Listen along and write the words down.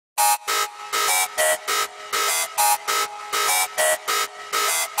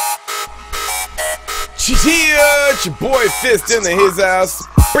Yeah, it's your boy Fist in the his house,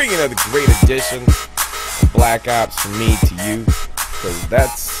 bringing another great edition of Black Ops from me to you, because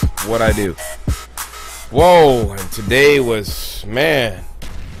that's what I do. Whoa, and today was, man,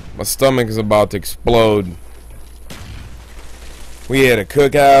 my stomach is about to explode. We had a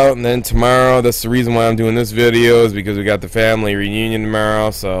cookout, and then tomorrow, that's the reason why I'm doing this video, is because we got the family reunion tomorrow.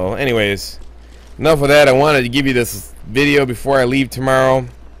 So anyways, enough of that. I wanted to give you this video before I leave tomorrow.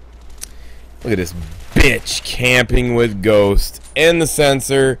 Look at this bitch camping with Ghost and the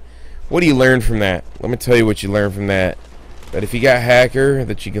sensor. What do you learn from that? Let me tell you what you learn from that. That if you got hacker,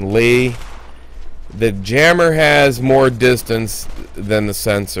 that you can lay. The jammer has more distance than the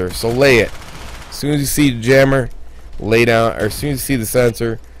sensor, so lay it. As soon as you see the jammer, lay down. Or as soon as you see the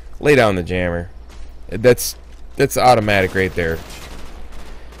sensor, lay down the jammer. That's automatic right there.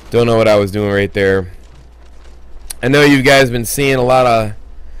 Don't know what I was doing right there. I know you guys been seeing a lot of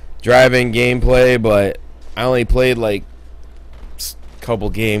driving gameplay, but I only played like a couple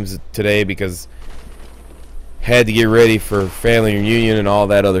games today because had to get ready for family reunion and all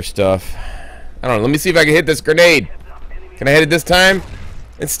that other stuff. I don't know. Let me see if I can hit this grenade. Can I hit it this time?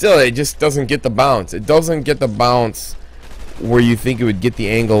 And still, it just doesn't get the bounce. It doesn't get the bounce where you think it would get the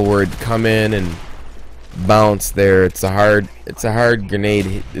angle where it'd come in and bounce there. It's a hard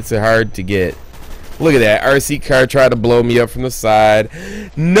grenade. It's hard to get. Look at that. RC car tried to blow me up from the side.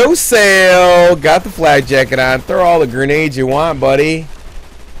 No sale. Got the flak jacket on. Throw all the grenades you want, buddy.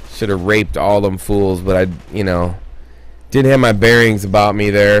 Should have raped all them fools, but I, didn't have my bearings about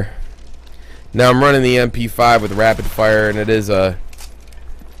me there. Now I'm running the Mp5 with rapid fire, and it is a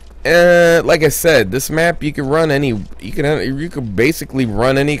like I said, this map you can run any. You can basically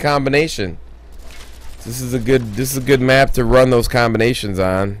run any combination. This is a good map to run those combinations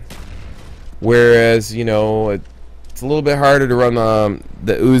on. Whereas, it's a little bit harder to run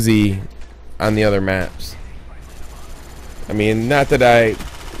the Uzi on the other maps. I mean, not that I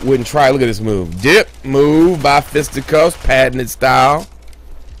wouldn't try. Look at this move. Dip, move by fisticuffs, patented style.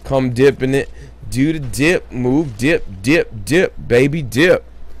 Come dipping it. Do the dip, move, dip, dip, dip, baby, dip.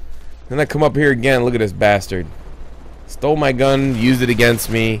 Then I come up here again. Look at this bastard. Stole my gun, used it against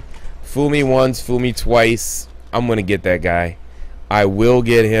me. Fool me once, fool me twice. I'm going to get that guy. I will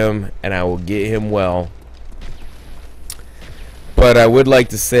get him, and I will get him well. But I would like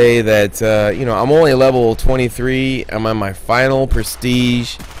to say that, I'm only level 23. I'm on my final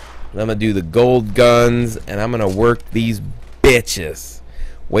prestige. I'm going to do the gold guns, and I'm going to work these bitches.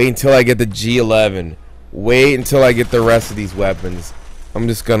 Wait until I get the G11. Wait until I get the rest of these weapons. I'm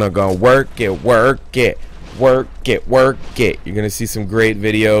just going to go work it, work it, work it, work it. You're going to see some great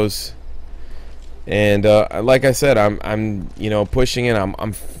videos. And like I said, I'm pushing it.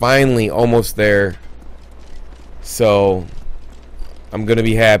 I'm finally almost there. So I'm gonna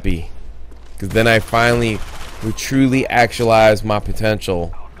be happy, because then I finally will truly actualize my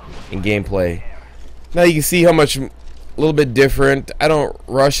potential in gameplay. Now you can see how much a little bit different. I don't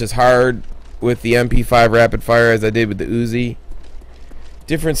rush as hard with the Mp5 rapid fire as I did with the Uzi.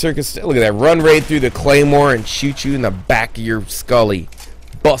 Different circuits. Look at that. Run right through the claymore and shoot you in the back of your scully.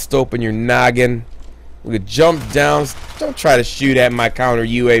 Bust open your noggin. We could jump down. Don't try to shoot at my counter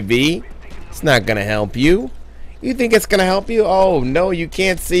UAV. It's not gonna help you. You think it's gonna help you? Oh no, you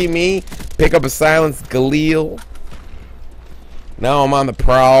can't see me. Pick up a silenced Galil. Now I'm on the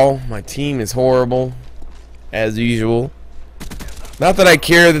prowl. My team is horrible, as usual. Not that I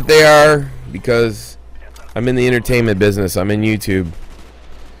care that they are, because I'm in the entertainment business. I'm in YouTube.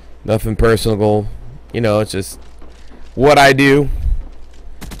 Nothing personal. It's just what I do.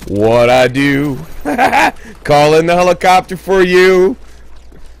 What I do. Calling the helicopter for you.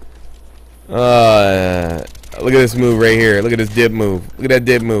 Look at this move right here. Look at this dip move. Look at that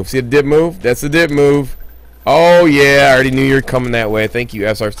dip move. See the dip move? That's the dip move. Oh yeah, I already knew you were coming that way. Thank you,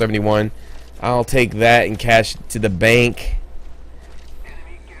 SR71. I'll take that and cash it to the bank.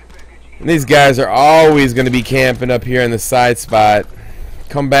 And these guys are always going to be camping up here in the side spot.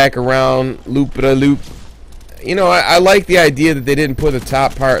 Come back around, loop-a-loop. I like the idea that they didn't put the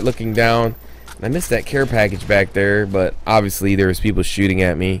top part looking down. I missed that care package back there, but obviously there was people shooting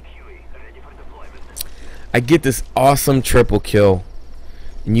at me. I get this awesome triple kill,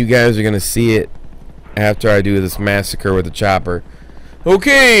 and you guys are gonna see it after I do this massacre with the chopper.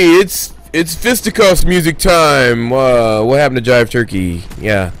 Okay, it's fisticuffs music time. What happened to Jive Turkey?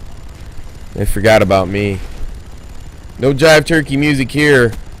 Yeah, they forgot about me. No Jive Turkey music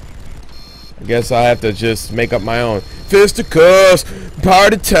here. I guess I'll have to just make up my own. Fisticuffs,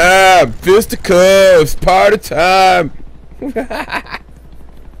 party time. Fisticuffs, party time.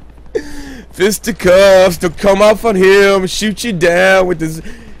 Fisticuffs, they'll come off on him, shoot you down with his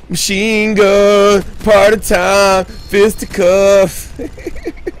Machine gun, part of time, fisticuffs.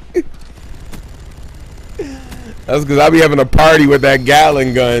 That's because I'll be having a party with that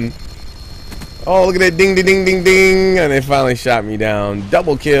Gatling gun. Oh, look at that ding, ding, ding, ding, ding. And they finally shot me down.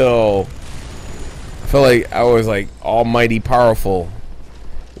 Double kill. I felt like I was like almighty powerful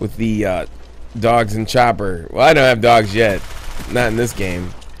with the dogs and chopper. Well, I don't have dogs yet. Not in this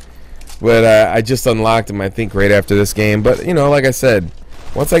game. But I just unlocked them, I think, right after this game. But, you know, like I said,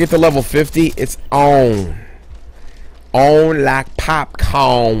 once I get to level 50, it's on. On like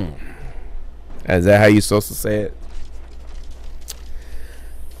popcorn. Is that how you're supposed to say it?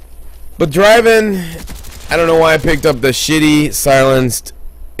 But driving, I don't know why I picked up the shitty silenced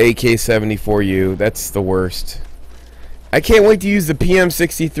AK-74U. That's the worst. I can't wait to use the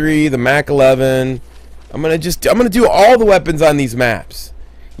PM63, the Mac 11. I'm gonna do all the weapons on these maps.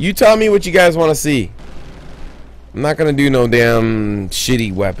 You tell me what you guys want to see. I'm not gonna do no damn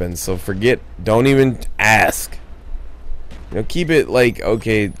shitty weapons, so forget. Don't even ask. You know, keep it like,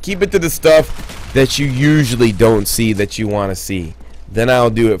 okay, keep it to the stuff that you usually don't see that you want to see. Then I'll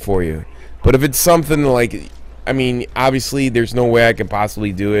do it for you. But if it's something like, I mean, obviously there's no way I could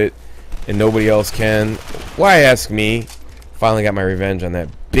possibly do it and nobody else can. Why ask me? Finally got my revenge on that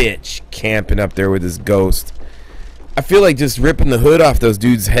bitch camping up there with his ghost. I feel like just ripping the hood off those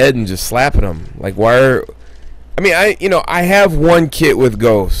dudes' head and just slapping them. Like, why are... I mean, I have one kit with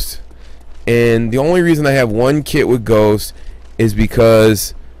Ghost. And the only reason I have one kit with Ghost is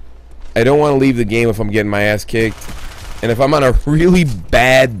because I don't want to leave the game if I'm getting my ass kicked. And if I'm on a really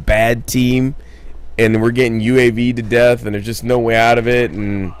bad team and we're getting UAV to death and there's just no way out of it,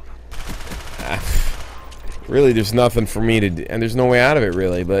 and really there's nothing for me to do, and there's no way out of it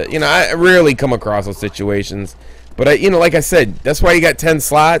really. But, you know, I rarely come across those situations. But, you know, like I said, that's why you got 10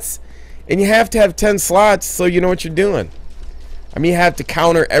 slots. And you have to have 10 slots so you know what you're doing. I mean, you have to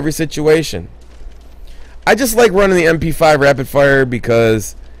counter every situation. I just like running the MP5 rapid fire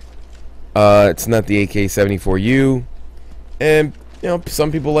because it's not the AK-74U. And, you know,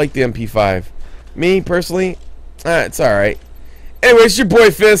 some people like the MP5. Me, personally, it's alright. Anyway, it's your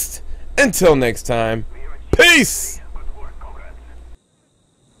boy Fist. Until next time, peace!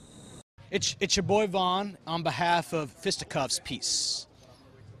 It's your boy Vaughn on behalf of Fisticuffs. Peace.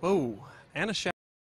 Whoa, and a shout